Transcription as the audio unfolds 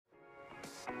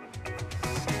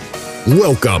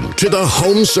Welcome to the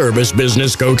Home Service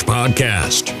Business Coach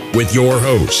Podcast with your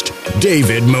host,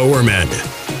 David Mowerman.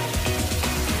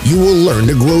 You will learn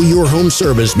to grow your home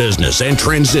service business and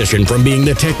transition from being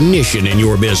the technician in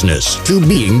your business to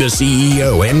being the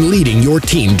CEO and leading your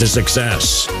team to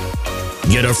success.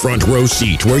 Get a front row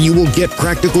seat where you will get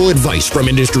practical advice from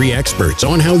industry experts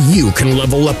on how you can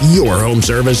level up your home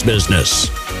service business.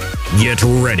 Get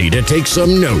ready to take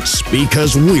some notes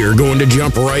because we're going to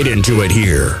jump right into it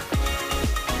here.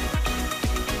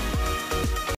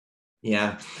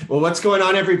 Yeah. Well, what's going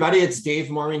on, everybody? It's Dave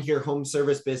Mowerman here, Home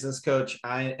Service Business Coach.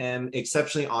 I am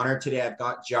exceptionally honored today. I've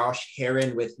got Josh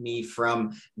Herron with me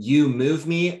from You Move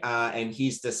Me, and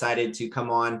he's decided to come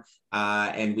on,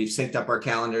 and we've synced up our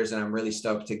calendars, and I'm really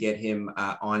stoked to get him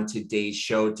on today's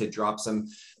show to drop some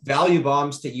value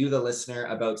bombs to you, the listener,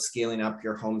 about scaling up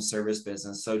your home service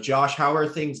business. So, Josh, how are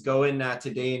things going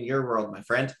today in your world, my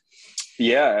friend?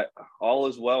 Yeah, all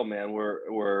is well, man.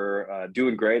 We're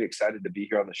doing great. Excited to be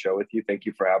here on the show with you. Thank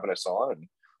you for having us on. And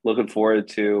looking forward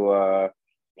to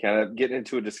kind of getting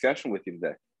into a discussion with you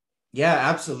today. Yeah,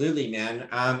 absolutely, man.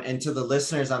 And to the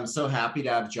listeners, I'm so happy to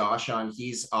have Josh on.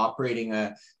 He's operating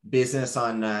a business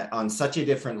on such a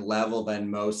different level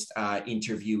than most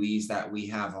interviewees that we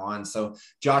have on. So,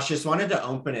 Josh, just wanted to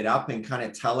open it up and kind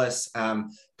of tell us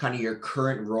kind of your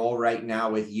current role right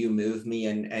now with You Move Me,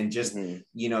 and just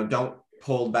don't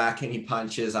pull back any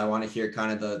punches. I want to hear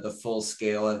kind of the full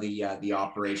scale of the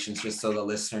operations, just so the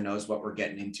listener knows what we're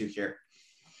getting into here.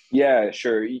 Yeah,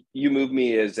 sure. You Move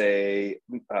Me is a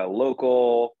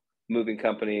local moving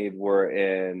company. We're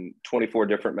in 24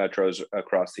 different metros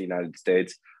across the United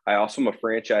States. I also am a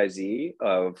franchisee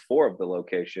of 4 of the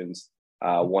locations,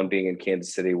 one being in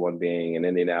Kansas City, one being in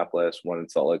Indianapolis, one in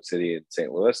Salt Lake City and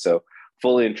St. Louis. So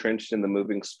fully entrenched in the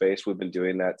moving space. We've been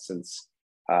doing that since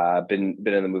been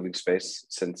in the moving space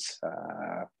since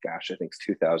I think it's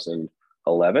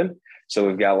 2011. So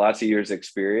we've got lots of years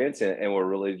experience, and we're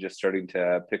really just starting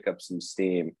to pick up some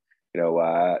steam.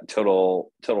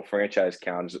 Total franchise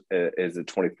count is at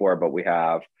 24, but we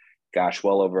have,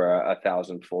 well over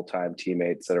 1,000 full-time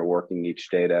teammates that are working each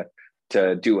day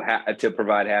to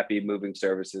provide happy moving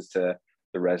services to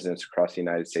the residents across the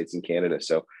United States and Canada.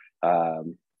 So,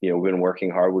 we've been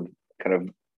working hard. We've kind of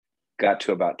got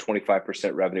to about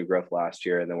 25% revenue growth last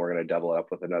year, and then we're going to double up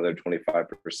with another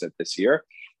 25% this year.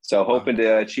 So hoping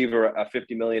to achieve a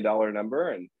 $50 million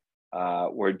number, and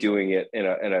we're doing it in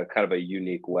a kind of a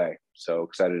unique way. So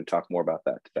excited to talk more about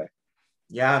that today.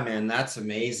 Yeah, man, that's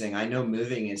amazing. I know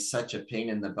moving is such a pain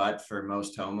in the butt for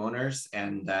most homeowners,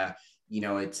 and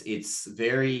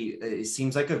it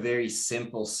seems like a very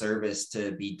simple service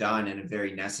to be done and a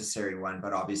very necessary one,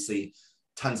 but obviously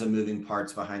tons of moving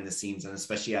parts behind the scenes, and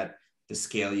especially at the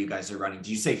scale you guys are running. Did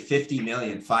you say 50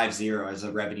 million, 50 as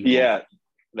a revenue goal? Yeah,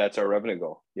 that's our revenue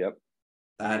goal. Yep.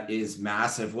 That is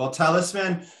massive. Well, tell us,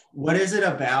 man, what is it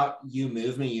about You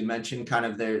Move Me? You mentioned kind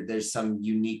of there's some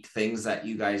unique things that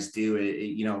you guys do.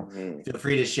 Feel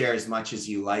free to share as much as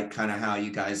you like, kind of how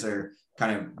you guys are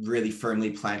kind of really firmly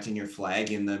planting your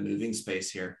flag in the moving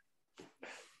space here.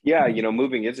 Yeah,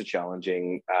 moving is a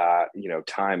challenging,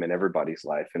 time in everybody's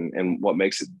life. And what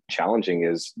makes it challenging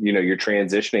is, you're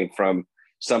transitioning from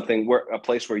a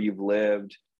place where you've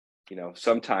lived,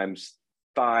 sometimes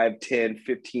 5, 10,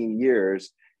 15 years,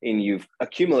 and you've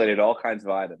accumulated all kinds of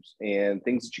items and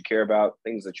things that you care about,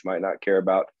 things that you might not care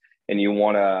about. And you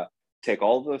want to take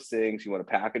all of those things, you want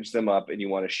to package them up, and you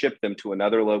want to ship them to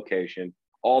another location.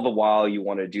 All the while, you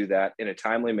want to do that in a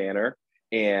timely manner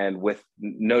and with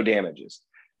no damages.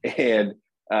 And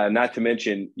not to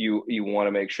mention, you want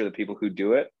to make sure that people who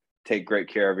do it take great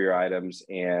care of your items,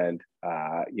 and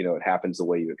it happens the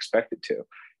way you expect it to.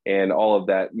 And all of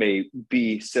that may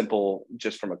be simple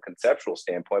just from a conceptual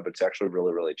standpoint, but it's actually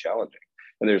really, really challenging.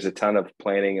 And there's a ton of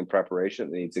planning and preparation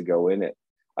that needs to go in it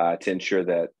to ensure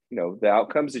that the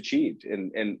outcome's achieved.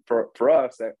 And for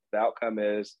us, that the outcome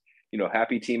is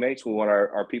happy teammates. We want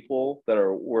our people that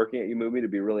are working at You Move Me to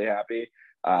be really happy.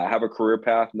 Have a career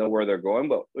path, know where they're going,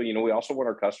 but we also want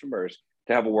our customers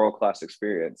to have a world-class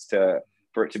experience,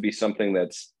 for it to be something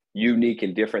that's unique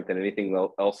and different than anything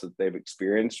else that they've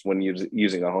experienced when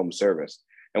using a home service.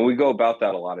 And we go about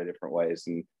that a lot of different ways.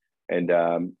 And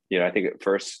I think it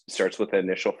first starts with the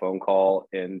initial phone call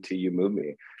into You Move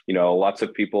Me. Lots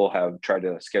of people have tried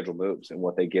to schedule moves, and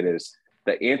what they get is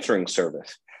the answering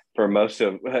service for most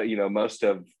of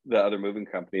the other moving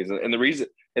companies.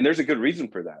 And there's a good reason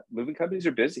for that. Moving companies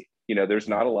are busy. There's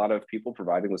not a lot of people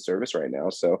providing the service right now.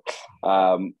 So,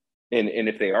 and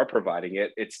if they are providing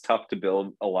it, it's tough to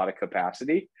build a lot of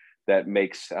capacity that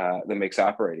makes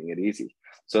operating it easy.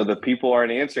 So the people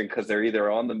aren't answering because they're either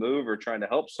on the move or trying to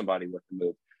help somebody with the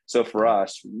move. So for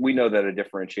us, we know that a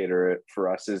differentiator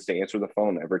for us is to answer the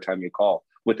phone every time you call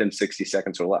within 60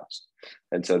 seconds or less.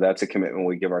 And so that's a commitment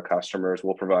we give our customers.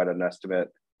 We'll provide an estimate.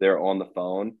 They're on the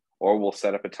phone, or we'll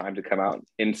set up a time to come out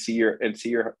and see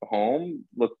your home,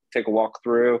 take a walk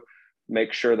through,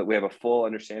 make sure that we have a full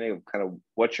understanding of kind of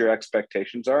what your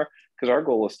expectations are, because our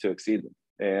goal is to exceed them.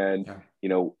 And,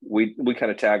 we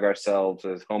kind of tag ourselves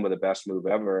as home of the best move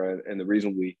ever. And the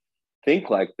reason we think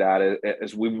like that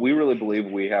is we really believe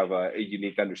we have a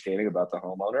unique understanding about the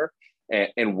homeowner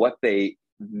and what they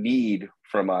need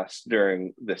from us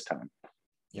during this time.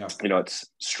 Yeah. It's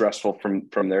stressful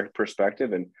from their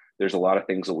perspective, and there's a lot of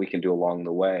things that we can do along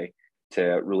the way to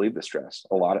relieve the stress.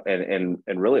 And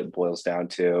really it boils down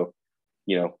to,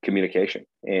 communication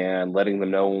and letting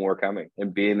them know when we're coming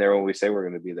and being there when we say we're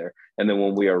going to be there. And then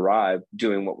when we arrive,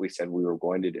 doing what we said we were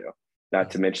going to do,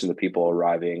 not to mention the people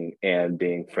arriving and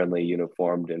being friendly,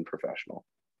 uniformed, and professional.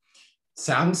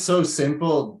 Sounds so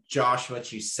simple, Josh,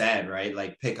 what you said, right?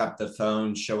 Like pick up the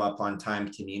phone, show up on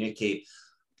time, communicate.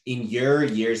 In your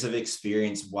years of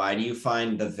experience, why do you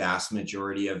find the vast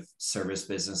majority of service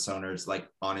business owners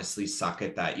honestly suck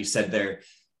at that? You said they're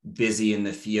busy in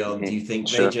the field. Mm-hmm. Do you think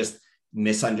Sure. they just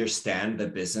misunderstand the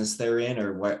business they're in,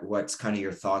 or what's kind of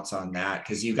your thoughts on that?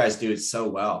 Because you guys do it so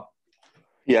well.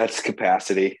 Yeah, it's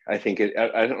capacity. I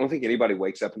don't think anybody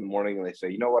wakes up in the morning and they say,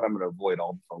 you know what, I'm going to avoid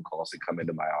all the phone calls that come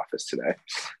into my office today.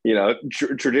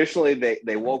 Traditionally,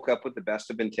 they woke up with the best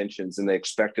of intentions and they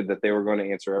expected that they were going to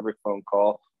answer every phone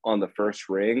call on the first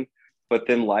ring. But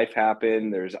then life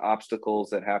happened. There's obstacles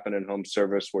that happen in home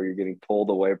service where you're getting pulled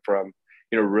away from,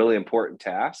 really important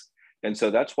tasks. And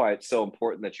so that's why it's so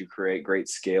important that you create great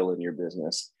scale in your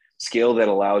business. Scale that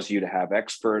allows you to have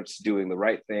experts doing the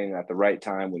right thing at the right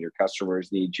time when your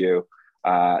customers need you.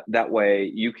 That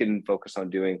way you can focus on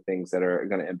doing things that are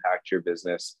going to impact your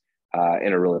business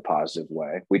in a really positive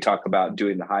way. We talk about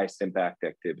doing the highest impact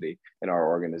activity in our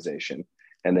organization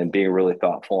and then being really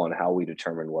thoughtful on how we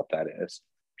determine what that is.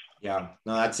 Yeah,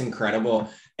 no, that's incredible.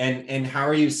 And how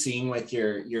are you seeing with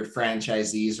your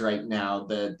franchisees right now,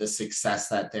 the success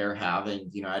that they're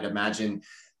having? I'd imagine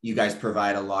you guys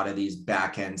provide a lot of these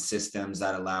back end systems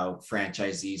that allow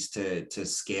franchisees to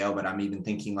scale. But I'm even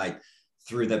thinking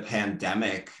through the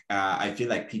pandemic, I feel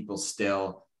like people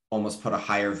still almost put a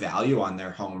higher value on their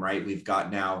home, right? We've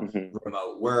got now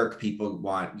remote work. People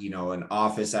want, an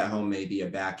office at home, maybe a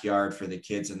backyard for the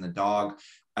kids and the dog.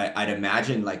 I'd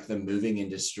imagine the moving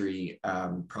industry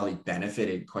probably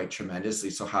benefited quite tremendously.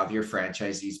 So how have your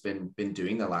franchisees been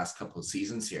doing the last couple of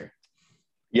seasons here?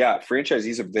 Yeah,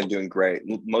 franchisees have been doing great.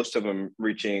 Most of them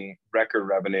reaching record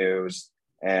revenues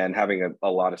and having a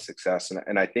lot of success.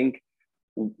 And I think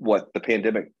what the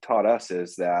pandemic taught us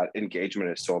is that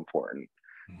engagement is so important.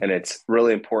 Mm-hmm. And it's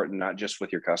really important, not just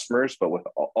with your customers, but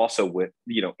also with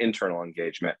internal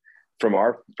engagement. From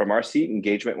our seat,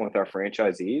 engagement with our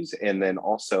franchisees, and then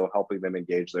also helping them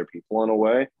engage their people in a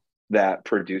way that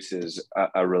produces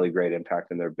a really great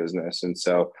impact in their business. And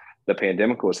so the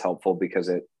pandemic was helpful because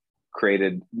it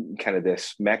created kind of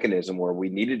this mechanism where we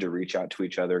needed to reach out to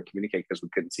each other and communicate because we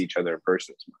couldn't see each other in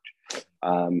person as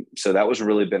much. So that was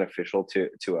really beneficial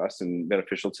to us and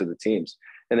beneficial to the teams.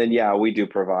 And then, we do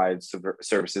provide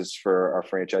services for our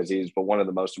franchisees, but one of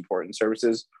the most important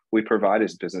services we provide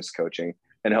is business coaching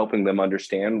and helping them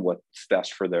understand what's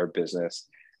best for their business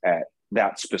at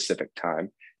that specific time.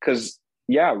 Because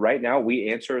right now we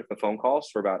answer the phone calls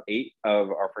for about 8 of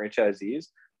our franchisees,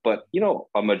 but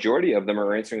a majority of them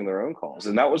are answering their own calls,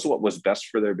 and that was what was best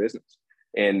for their business.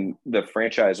 And the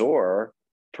franchisor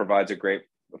provides a great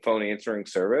phone answering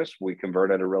service. We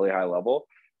convert at a really high level,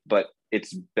 but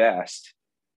it's best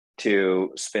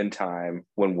to spend time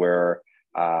when we're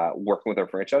working with our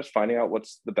franchise, finding out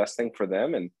what's the best thing for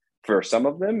them. And for some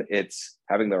of them, it's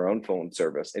having their own phone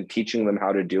service and teaching them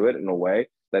how to do it in a way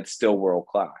that's still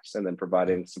world-class, and then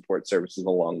providing support services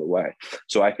along the way.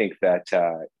 So I think that,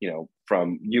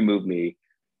 from You Move Me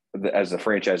as a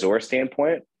franchisor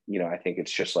standpoint, I think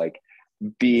it's just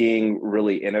being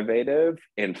really innovative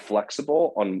and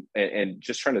flexible and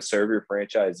just trying to serve your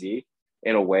franchisee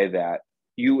in a way that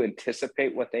you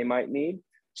anticipate what they might need.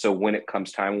 So when it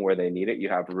comes time where they need it, you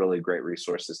have really great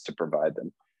resources to provide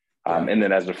them. And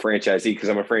then as a franchisee, because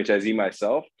I'm a franchisee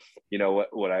myself,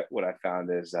 what I found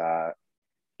is,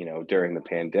 during the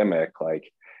pandemic, I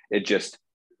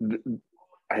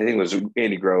think it was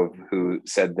Andy Grove who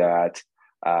said that,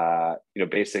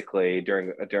 basically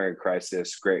during a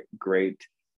crisis, great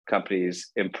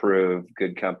companies improve,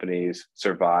 good companies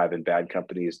survive, and bad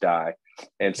companies die.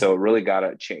 And so it really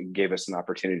gave us an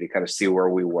opportunity to kind of see where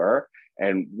we were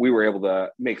And we were able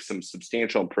to make some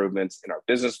substantial improvements in our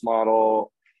business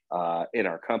model, in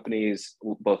our companies,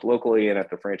 both locally and at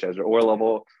the franchisor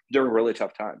level during really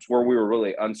tough times where we were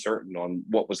really uncertain on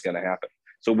what was going to happen.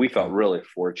 So we felt really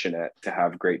fortunate to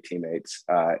have great teammates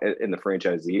in the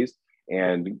franchisees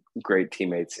and great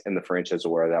teammates in the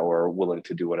franchisor that were willing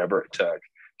to do whatever it took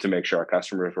to make sure our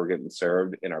customers were getting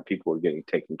served and our people were getting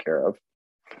taken care of.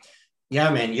 Yeah,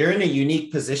 man, you're in a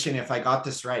unique position. If I got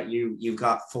this right, you've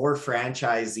got 4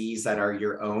 franchisees that are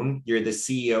your own. You're the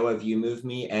CEO of You Move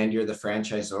Me, and you're the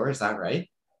franchisor. Is that right?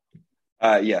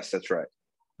 Yes, that's right.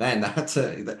 Man,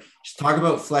 just talk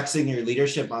about flexing your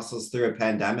leadership muscles through a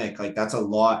pandemic. Like, that's a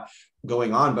lot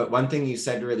going on. But one thing you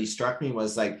said really struck me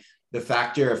was like the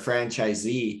fact you're a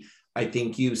franchisee. I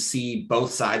think you see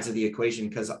both sides of the equation,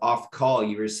 because off call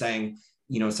you were saying,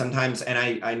 sometimes,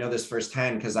 and I know this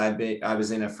firsthand because I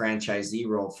was in a franchisee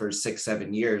role for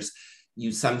 6-7 years.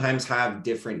 You sometimes have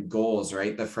different goals,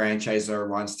 right? The franchisor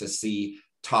wants to see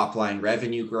top line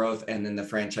revenue growth, and then the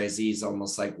franchisee is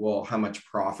almost like, well, how much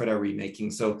profit are we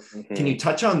making? So can you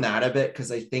touch on that a bit?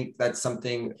 Because I think that's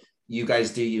something you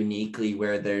guys do uniquely,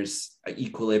 where there's an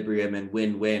equilibrium and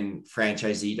win-win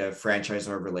franchisee to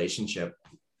franchisor relationship.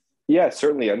 Yeah,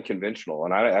 certainly unconventional.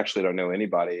 And I actually don't know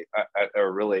anybody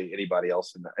or really anybody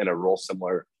else in a role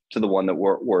similar to the one that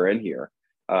we're in here.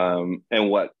 And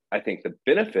what I think the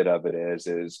benefit of it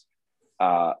is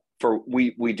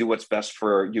we do what's best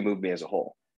for You Move Me as a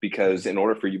whole, because in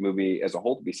order for You Move Me as a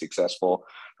whole to be successful,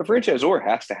 the franchisor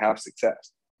has to have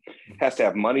success, has to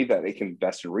have money that they can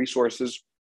invest in resources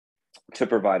to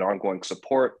provide ongoing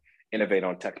support, innovate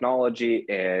on technology,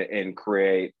 and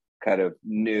create kind of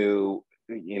new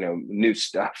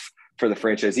stuff for the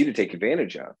franchisee to take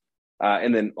advantage of.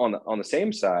 And then on the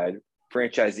same side,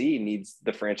 franchisee needs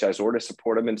the franchisor to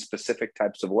support them in specific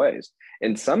types of ways.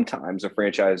 And sometimes a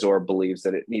franchisor believes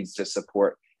that it needs to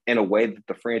support in a way that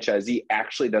the franchisee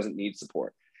actually doesn't need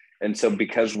support. And so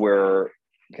because we're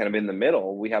kind of in the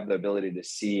middle, we have the ability to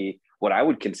see what I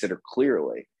would consider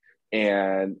clearly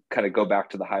and kind of go back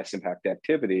to the highest impact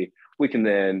activity. We can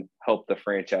then help the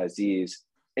franchisees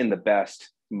in the best,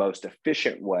 most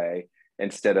efficient way,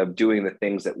 instead of doing the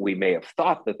things that we may have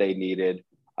thought that they needed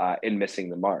and missing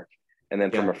the mark. And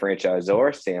then from a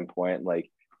franchisor standpoint, like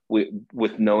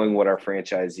with knowing what our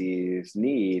franchisees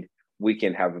need, we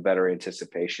can have a better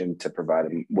anticipation to provide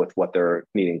them with what they're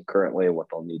needing currently and what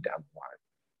they'll need down the line.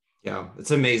 Yeah,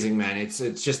 it's amazing, man. It's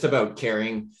just about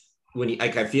caring.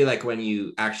 I feel like when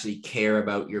you actually care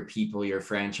about your people, your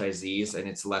franchisees, and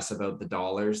it's less about the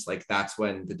dollars, like that's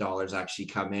when the dollars actually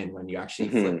come in, when you actually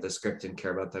flip the script and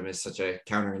care about them. Is such a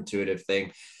counterintuitive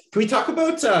thing. Can we talk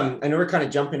about, I know we're kind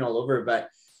of jumping all over, but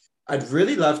I'd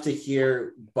really love to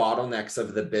hear bottlenecks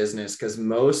of the business, because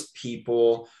most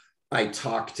people I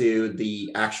talk to,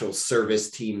 the actual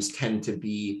service teams tend to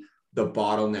be the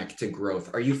bottleneck to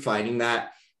growth. Are you finding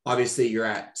that? Obviously you're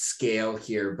at scale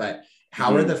here, but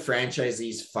how are the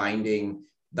franchisees finding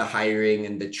the hiring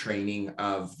and the training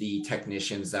of the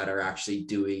technicians that are actually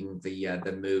doing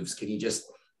the moves? Can you just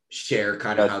share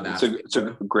kind of how that's it's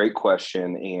a great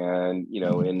question. And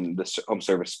in the home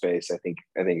service space, I think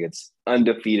it's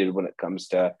undefeated when it comes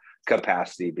to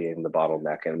capacity being the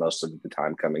bottleneck, and most of the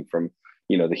time coming from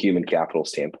the human capital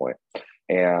standpoint.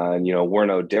 And we're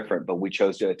no different, but we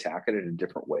chose to attack it in a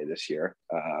different way this year.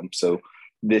 So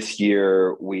this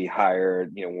year we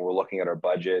hired, when we're looking at our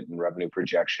budget and revenue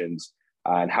projections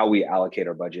and how we allocate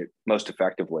our budget most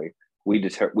effectively, we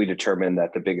determined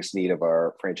that the biggest need of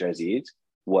our franchisees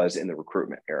was in the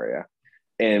recruitment area.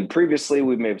 And previously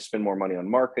we may have spent more money on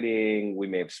marketing, we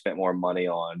may have spent more money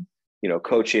on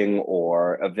coaching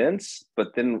or events,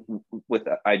 but then with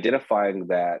identifying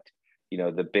that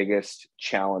the biggest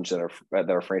challenge that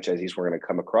our franchisees were going to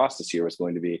come across this year was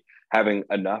going to be having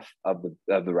enough of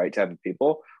the right type of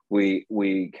people.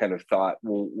 We kind of thought,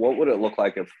 well, what would it look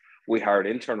like if we hired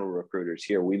internal recruiters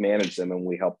here? We manage them and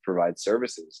we help provide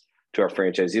services to our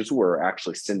franchisees. We're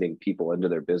actually sending people into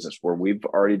their business where we've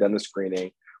already done the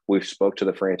screening. We've spoke to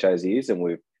the franchisees and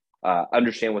we've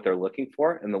understand what they're looking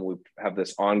for. And then we have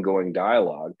this ongoing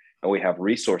dialogue, and we have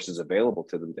resources available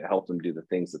to them to help them do the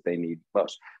things that they need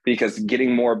most, because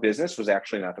getting more business was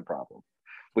actually not the problem.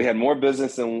 We had more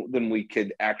business than we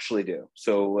could actually do.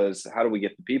 So it was, how do we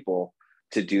get the people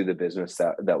to do the business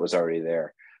that was already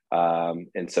there?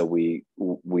 And so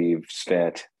we've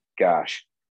spent,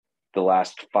 the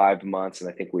last 5 months, and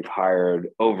I think we've hired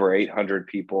over 800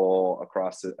 people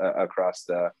across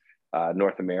the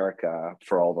North America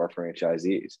for all of our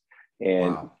franchisees.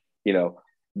 And wow.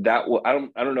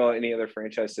 I don't know any other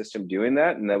franchise system doing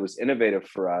that, and that was innovative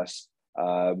for us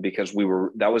because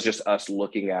that was just us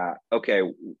looking at, okay,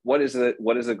 what is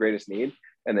the greatest need?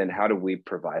 And then how do we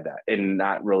provide that, and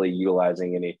not really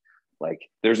utilizing any, like,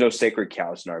 there's no sacred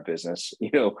cows in our business.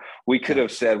 We could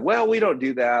have said, well, we don't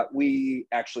do that. We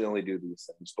actually only do these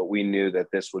things, but we knew that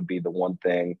this would be the one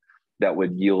thing that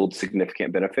would yield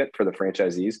significant benefit for the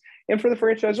franchisees and for the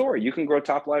franchisor. You can grow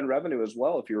top line revenue as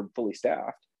well if you're fully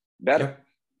staffed better.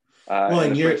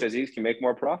 And the franchisees can make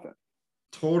more profit.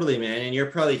 Totally, man. And you're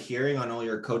probably hearing on all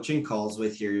your coaching calls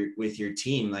with your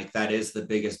team, like that is the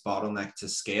biggest bottleneck to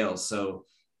scale. So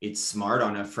it's smart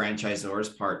on a franchisor's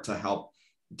part to help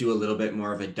do a little bit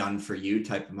more of a done for you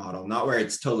type of model, not where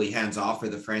it's totally hands off for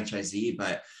the franchisee,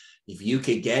 but if you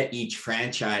could get each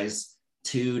franchise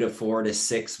 2 to 4 to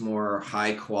 6 more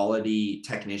high quality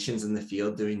technicians in the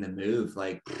field doing the move,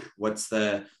 like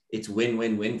it's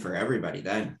win-win-win for everybody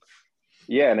then.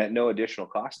 Yeah. And at no additional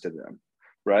cost to them.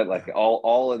 Right? Like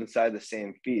all inside the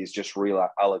same fees, just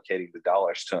reallocating the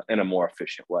dollars in a more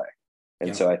efficient way.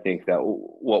 And so I think that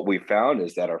what we found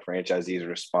is that our franchisees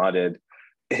responded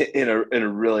in a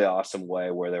really awesome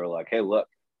way, where they were like, hey, look,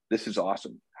 this is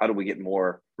awesome. How do we get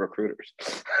more recruiters?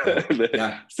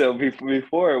 So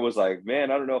before it was like, man,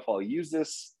 I don't know if I'll use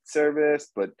this service,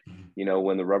 but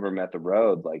when the rubber met the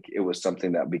road, like it was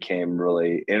something that became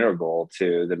really integral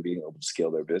to them being able to scale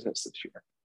their business this year.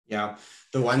 Yeah.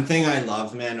 The one thing I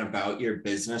love, man, about your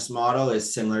business model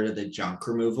is similar to the junk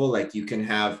removal. Like you can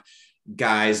have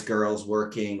guys, girls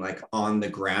working like on the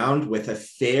ground with a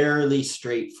fairly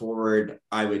straightforward,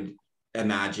 I would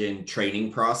imagine,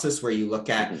 training process where you look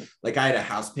at, like I had a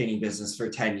house painting business for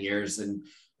 10 years and,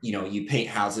 you paint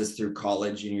houses through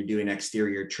college and you're doing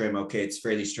exterior trim. Okay. It's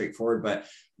fairly straightforward, but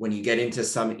when you get into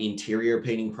some interior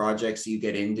painting projects, you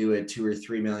get into a $2 or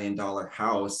 $3 million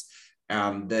house.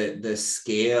 The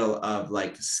scale of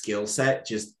like skill set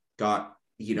just got,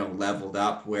 leveled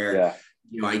up where,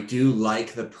 I do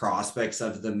like the prospects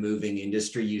of the moving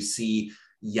industry. You see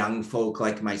young folk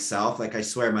like myself, like I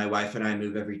swear my wife and I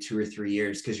move every 2 or 3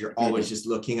 years because you're always just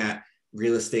looking at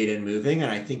real estate and moving.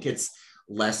 And I think it's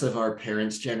less of our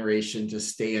parents' generation to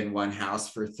stay in one house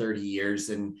for 30 years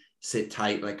and sit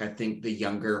tight. Like I think the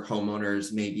younger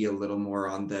homeowners may be a little more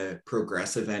on the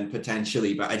progressive end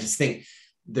potentially, but I just think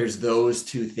there's those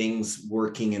two things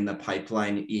working in the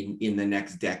pipeline in the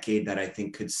next decade that I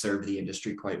think could serve the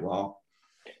industry quite well.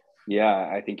 Yeah,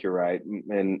 I think you're right.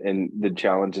 And the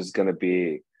challenge is going to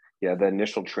be, the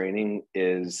initial training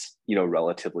is,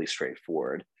 relatively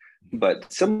straightforward,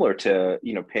 but similar to,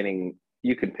 painting,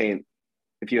 you can paint,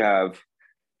 if you have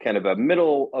kind of a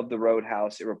middle of the road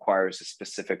house, it requires a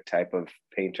specific type of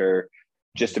painter.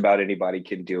 Just about anybody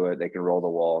can do it. They can roll the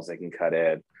walls, they can cut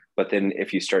in. But then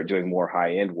if you start doing more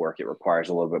high-end work, it requires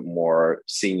a little bit more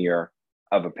senior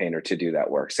of a painter to do that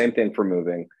work. Same thing for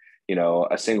moving,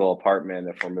 a single apartment.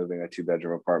 If we're moving a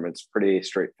 2-bedroom apartment, it's pretty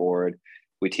straightforward.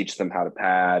 We teach them how to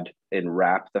pad and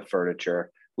wrap the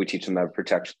furniture. We teach them how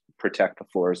to protect the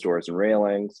floors, doors, and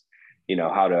railings,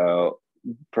 how to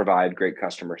provide great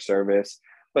customer service.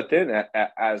 But then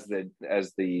as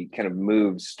the kind of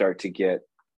moves start to get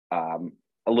a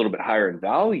little bit higher in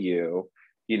value,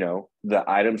 the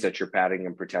items that you're padding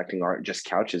and protecting aren't just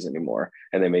couches anymore.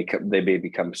 And they may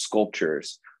become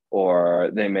sculptures,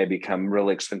 or they may become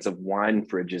really expensive wine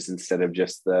fridges instead of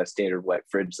just the standard wet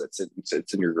fridge that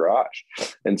sits in your garage.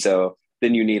 And so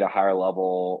then you need a higher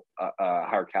level,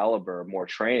 higher caliber, more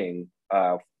training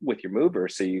with your mover,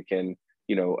 so you can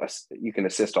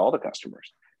assist all the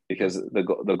customers, because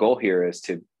the goal here is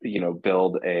to,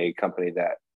 build a company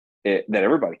that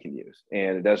everybody can use.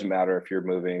 And it doesn't matter if you're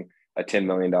moving a $10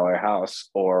 million house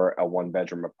or a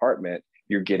 1-bedroom apartment,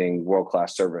 you're getting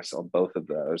world-class service on both of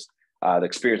those. The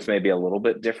experience may be a little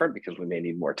bit different because we may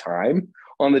need more time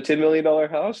on the $10 million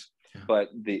house, but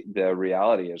the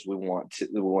reality is we want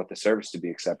the service to be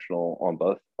exceptional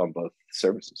on both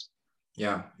services.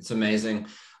 Yeah, it's amazing.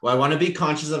 Well, I want to be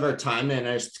conscious of our time, and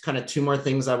there's kind of 2 more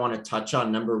things I want to touch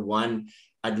on. Number one,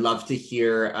 I'd love to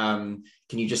hear,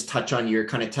 can you just touch on your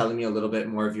kind of telling me a little bit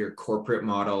more of your corporate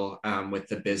model with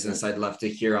the business? I'd love to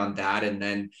hear on that. And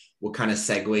then we'll kind of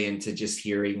segue into just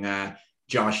hearing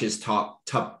Josh's top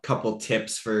couple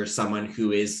tips for someone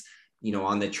who is,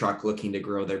 on the truck looking to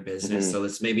grow their business. So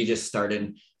let's maybe just start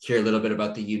and hear a little bit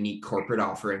about the unique corporate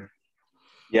offering.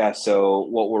 Yeah. So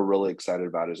what we're really excited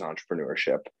about is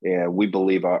entrepreneurship. And we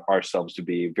believe ourselves to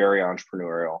be very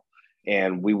entrepreneurial.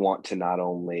 And we want to not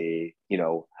only,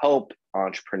 help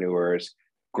entrepreneurs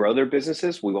grow their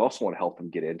businesses, we also want to help them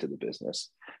get into the business.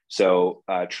 So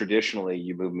traditionally,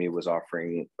 You Move Me was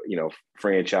offering,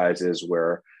 franchises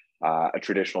where a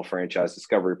traditional franchise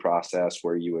discovery process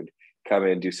where you would come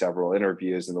in, do several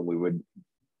interviews, and then we would,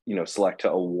 select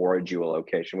to award you a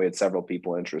location. We had several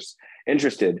people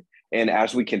interested. And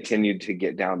as we continued to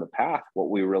get down the path, what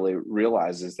we really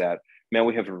realized is that, man,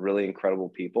 we have really incredible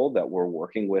people that we're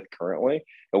working with currently.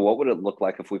 And what would it look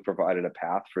like if we provided a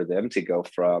path for them to go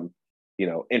from,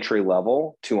 entry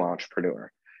level to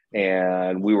entrepreneur?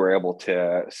 And we were able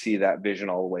to see that vision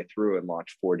all the way through and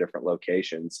launch 4 different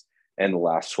locations in the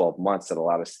last 12 months that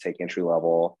allowed us to take entry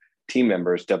level team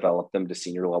members, develop them to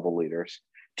senior level leaders,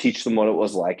 teach them what it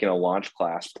was like in a launch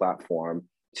class platform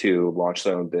to launch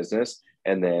their own business,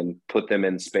 and then put them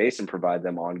in space and provide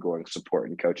them ongoing support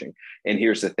and coaching. And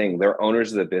here's the thing, they're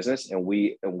owners of the business, and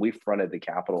we fronted the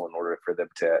capital in order for them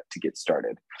to get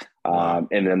started.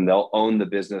 And then they'll own the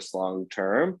business long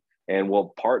term, and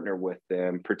we'll partner with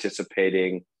them,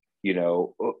 participating,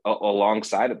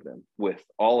 alongside of them with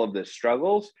all of the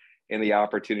struggles and the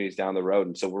opportunities down the road.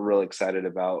 And so we're really excited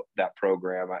about that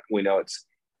program. We know it's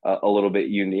a little bit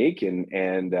unique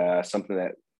and something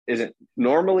that isn't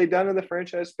normally done in the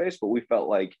franchise space, but we felt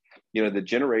like, the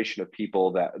generation of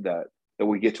people that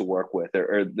we get to work with,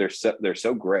 they're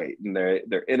so great, and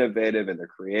they're innovative and they're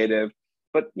creative.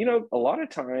 But, a lot of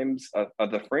times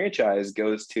the franchise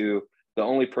goes to the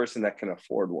only person that can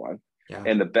afford one. Yeah.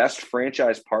 And the best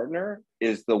franchise partner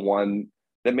is the one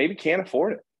that maybe can't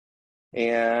afford it.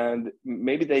 And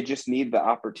maybe they just need the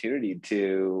opportunity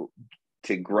to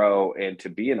grow and to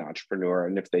be an entrepreneur.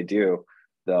 And if they do,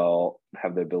 they'll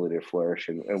have the ability to flourish.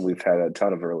 And we've had a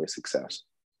ton of early success.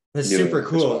 That's super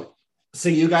cool. So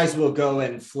you guys will go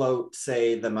and float,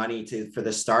 say, the money for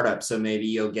the startup. So maybe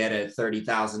you'll get a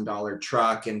 $30,000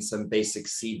 truck and some basic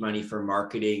seed money for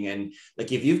marketing. And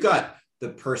like, if you've got the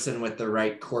person with the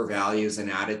right core values and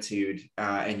attitude,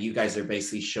 and you guys are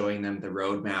basically showing them the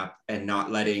roadmap and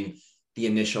not letting the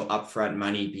initial upfront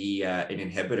money be an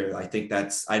inhibitor. I think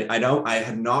I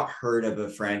have not heard of a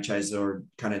franchisor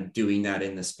kind of doing that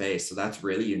in the space. So that's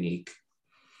really unique.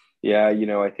 Yeah.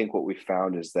 I think what we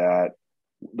found is that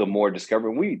the more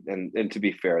discovery and to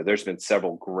be fair, there's been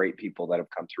several great people that have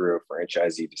come through a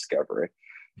franchisee discovery,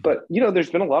 but there's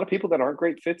been a lot of people that aren't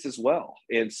great fits as well.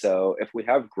 And so if we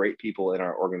have great people in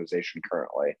our organization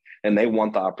currently, and they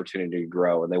want the opportunity to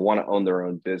grow and they want to own their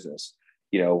own business,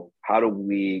 how do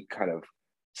we kind of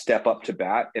step up to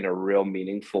bat in a real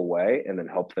meaningful way and then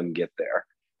help them get there?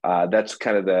 That's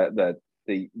kind of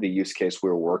the use case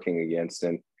we're working against.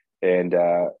 And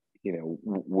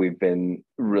we've been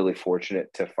really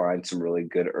fortunate to find some really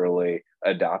good early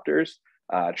adopters,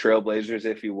 trailblazers,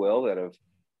 if you will, that have,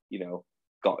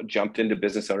 jumped into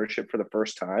business ownership for the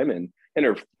first time and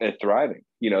are thriving.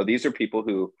 These are people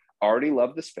who already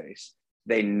love the space.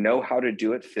 They know how to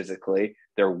do it physically.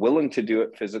 They're willing to do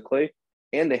it physically,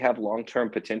 and they have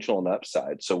long-term potential and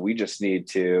upside. So we just need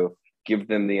to give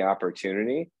them the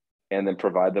opportunity and then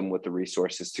provide them with the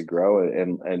resources to grow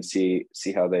and see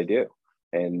how they do.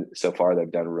 And so far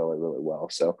they've done really, really well.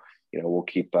 So, we'll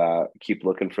keep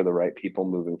looking for the right people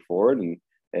moving forward,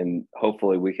 and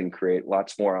hopefully we can create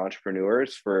lots more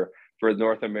entrepreneurs for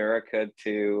North America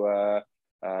to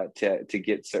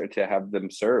have them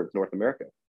serve North America.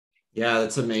 Yeah,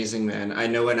 that's amazing, man. I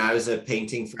know when I was a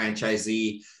painting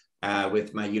franchisee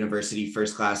with my university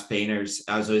first class painters,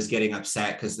 I was always getting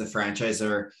upset because the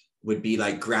franchisor would be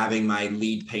like grabbing my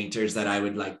lead painters that I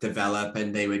would like develop,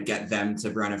 and they would get them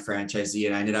to run a franchisee.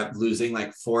 And I ended up losing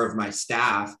like 4 of my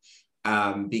staff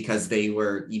because they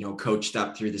were, coached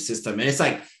up through the system. And it's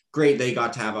like, great, they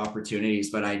got to have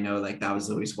opportunities, but I know like that was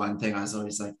always one thing. I was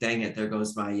always like, dang it, there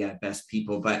goes my best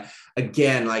people. But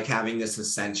again, like having this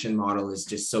ascension model is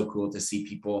just so cool to see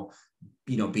people,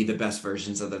 be the best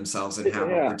versions of themselves and have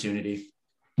opportunity.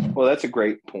 Well, that's a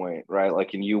great point, right?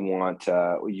 Like, and you want,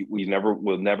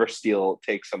 we'll never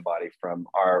take somebody from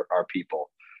our people.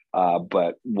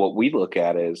 But what we look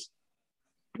at is,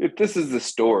 if this is the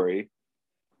story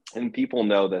and people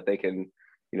know that they can,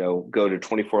 go to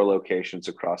 24 locations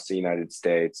across the United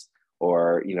States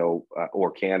or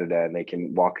Canada, and they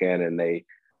can walk in and they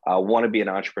want to be an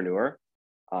entrepreneur.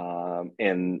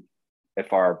 And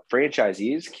if our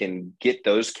franchisees can get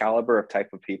those caliber of type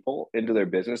of people into their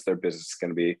business is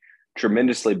going to be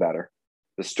tremendously better.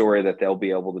 The story that they'll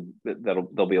be able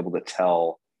to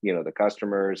tell, the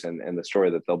customers, and the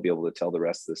story that they'll be able to tell the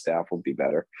rest of the staff will be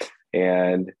better.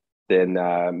 And then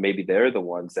maybe they're the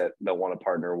ones that they'll want to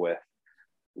partner with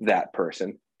that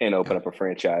person and open up a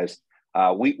franchise.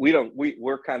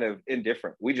 We're kind of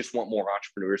indifferent. We just want more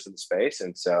entrepreneurs in the space.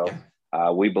 And so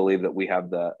we believe that we have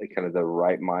the kind of the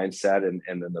right mindset and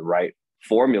then the right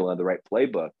formula, the right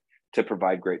playbook to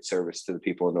provide great service to the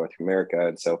people in North America.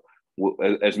 And so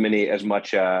as many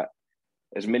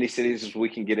cities as we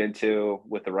can get into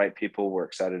with the right people, we're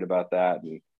excited about that.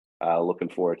 And looking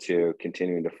forward to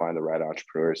continuing to find the right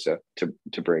entrepreneurs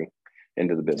to bring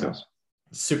into the business. Yeah.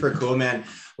 Super cool, man.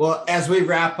 Well, as we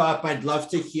wrap up, I'd love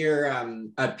to hear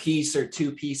a piece or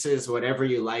two pieces, whatever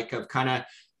you like, of kind of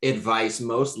advice.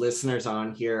 Most listeners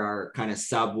on here are kind of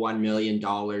sub $1 million.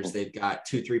 They've got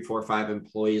 2, 3, 4, 5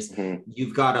 employees. Mm-hmm.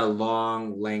 You've got a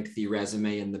long, lengthy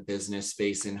resume in the business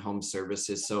space in home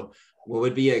services. So what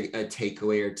would be a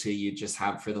takeaway or two you just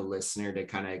have for the listener to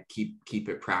kind of keep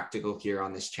it practical here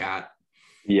on this chat?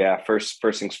 Yeah, first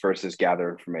things first is gather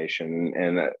information.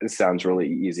 And it sounds really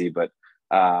easy, but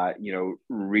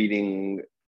reading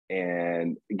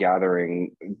and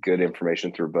gathering good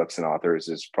information through books and authors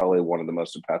is probably one of the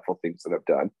most impactful things that I've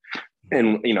done.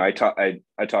 And, I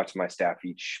talk to my staff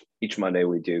each Monday.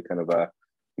 We do kind of a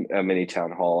mini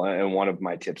town hall. And one of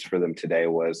my tips for them today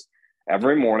was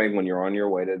every morning when you're on your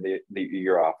way to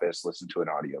your office, listen to an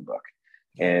audiobook,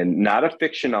 and not a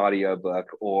fiction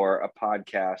audiobook or a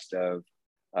podcast of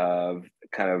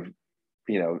kind of,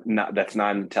 that's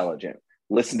not intelligent.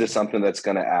 Listen to something that's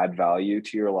going to add value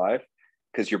to your life,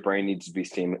 because your brain needs to be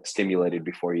stimulated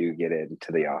before you get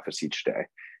into the office each day.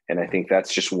 And I think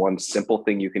that's just one simple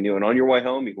thing you can do. And on your way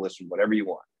home, you can listen to whatever you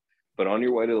want. But on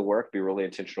your way to the work, be really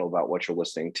intentional about what you're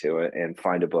listening to and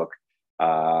find a book.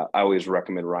 I always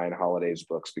recommend Ryan Holiday's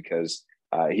books because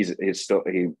he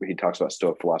talks about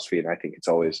Stoic philosophy. And I think it's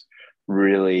always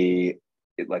really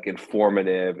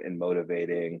informative and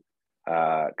motivating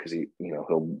because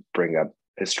he'll bring up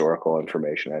historical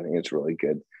information. I think it's really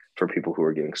good for people who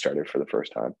are getting started for the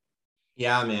first time.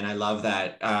 Yeah, man, I love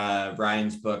that.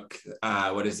 Ryan's book,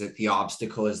 what is it? The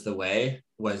Obstacle is the Way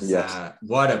was, yes.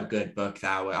 What a good book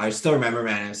that was. I still remember,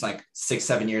 man, it was like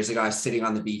 6-7 years ago. I was sitting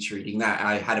on the beach reading that.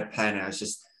 I had a pen and I was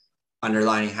just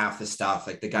underlining half the stuff.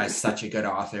 Like, the guy's such a good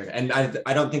author. And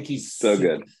I don't think he's so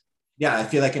good. Yeah, I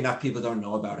feel like enough people don't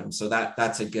know about him. So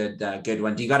that's a good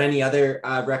one. Do you got any other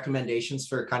recommendations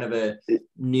for kind of a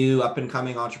new up and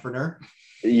coming entrepreneur?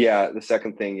 Yeah, the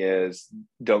second thing is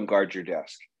don't guard your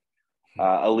desk.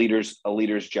 A leader's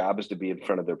job is to be in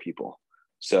front of their people.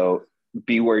 So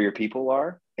be where your people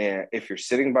are. And if you're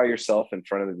sitting by yourself in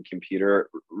front of the computer,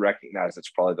 recognize it's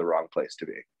probably the wrong place to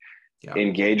be. Yeah.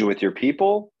 Engage with your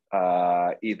people.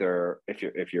 Either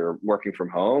if you're working from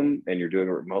home and you're doing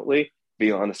it remotely,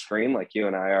 be on the screen like you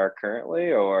and I are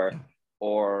currently, or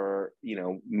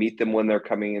meet them when they're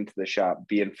coming into the shop,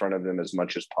 be in front of them as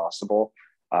much as possible.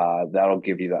 That'll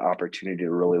give you the opportunity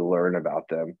to really learn about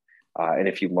them. And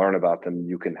if you learn about them,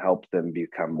 you can help them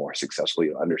become more successful.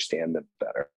 You'll understand them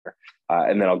better.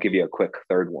 And then I'll give you a quick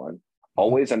third one.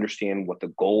 Always understand what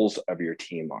the goals of your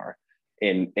team are,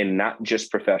 and not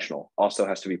just professional, also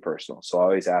has to be personal. So I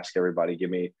always ask everybody, give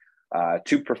me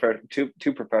two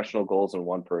professional goals and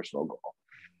one personal goal,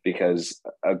 because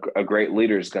a great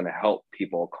leader is going to help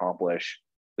people accomplish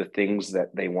the things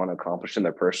that they want to accomplish in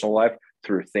their personal life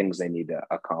through things they need to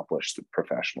accomplish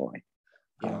professionally.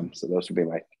 Yeah. So those would be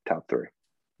my top 3.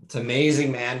 It's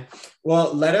amazing, man.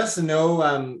 Well, let us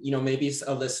know, maybe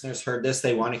a listener's heard this,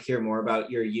 they want to hear more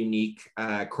about your unique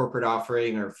corporate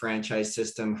offering or franchise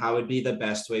system. How would be the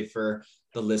best way for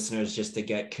the listeners just to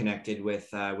get connected with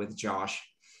Josh?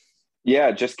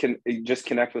 Yeah, just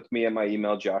connect with me at my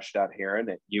email,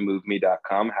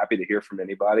 josh.herron@youmove.me.com. Happy to hear from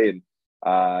anybody. And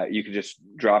you can just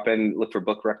drop in, look for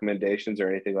book recommendations or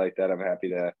anything like that. I'm happy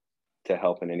to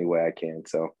help in any way I can.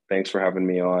 So thanks for having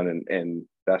me on, and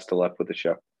best of luck with the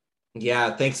show.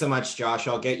 Yeah, thanks so much, Josh.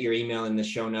 I'll get your email in the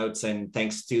show notes, and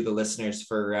thanks to the listeners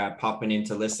for popping in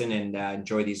to listen and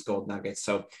enjoy these gold nuggets.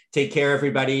 So take care,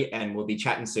 everybody, and we'll be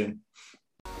chatting soon.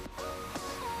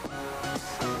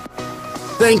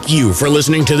 Thank you for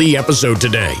listening to the episode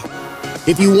today.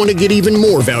 If you want to get even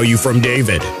more value from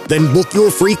David, then book your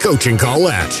free coaching call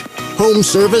at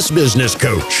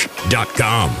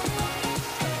homeservicebusinesscoach.com.